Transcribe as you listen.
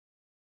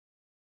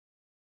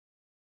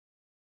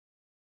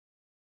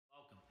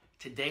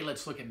Today,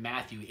 let's look at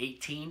Matthew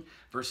 18,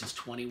 verses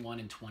 21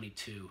 and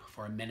 22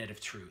 for a minute of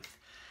truth.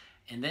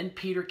 And then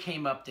Peter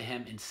came up to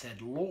him and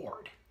said,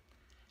 Lord,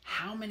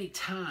 how many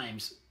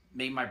times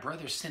may my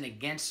brother sin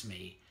against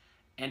me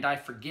and I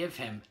forgive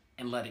him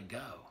and let it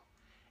go?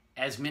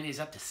 As many as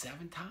up to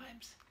 7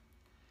 times?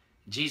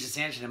 Jesus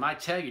answered him, I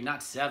tell you,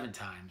 not 7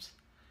 times,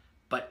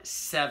 but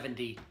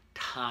 70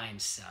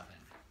 times 7.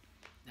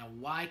 Now,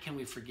 why can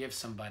we forgive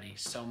somebody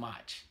so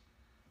much?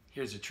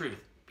 Here's the truth.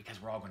 Because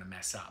we're all going to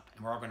mess up,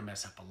 and we're all going to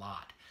mess up a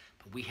lot.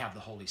 But we have the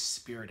Holy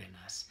Spirit in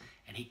us,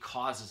 and he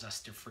causes us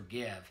to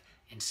forgive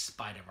in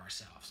spite of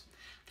ourselves.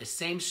 The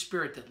same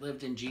Spirit that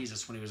lived in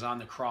Jesus when he was on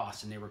the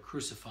cross and they were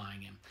crucifying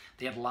him.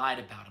 They had lied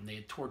about him, they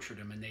had tortured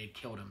him, and they had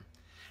killed him.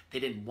 They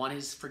didn't want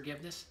his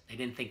forgiveness, they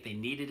didn't think they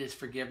needed his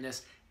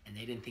forgiveness, and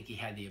they didn't think he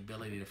had the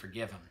ability to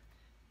forgive him.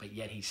 But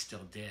yet he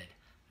still did.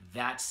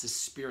 That's the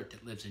Spirit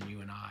that lives in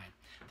you and I.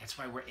 That's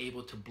why we're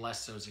able to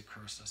bless those that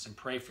curse us and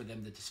pray for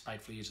them that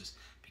despitefully use us.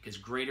 Because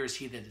greater is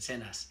he that is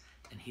in us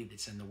than he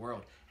that's in the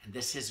world. And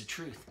this is the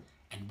truth.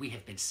 And we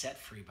have been set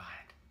free by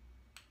it.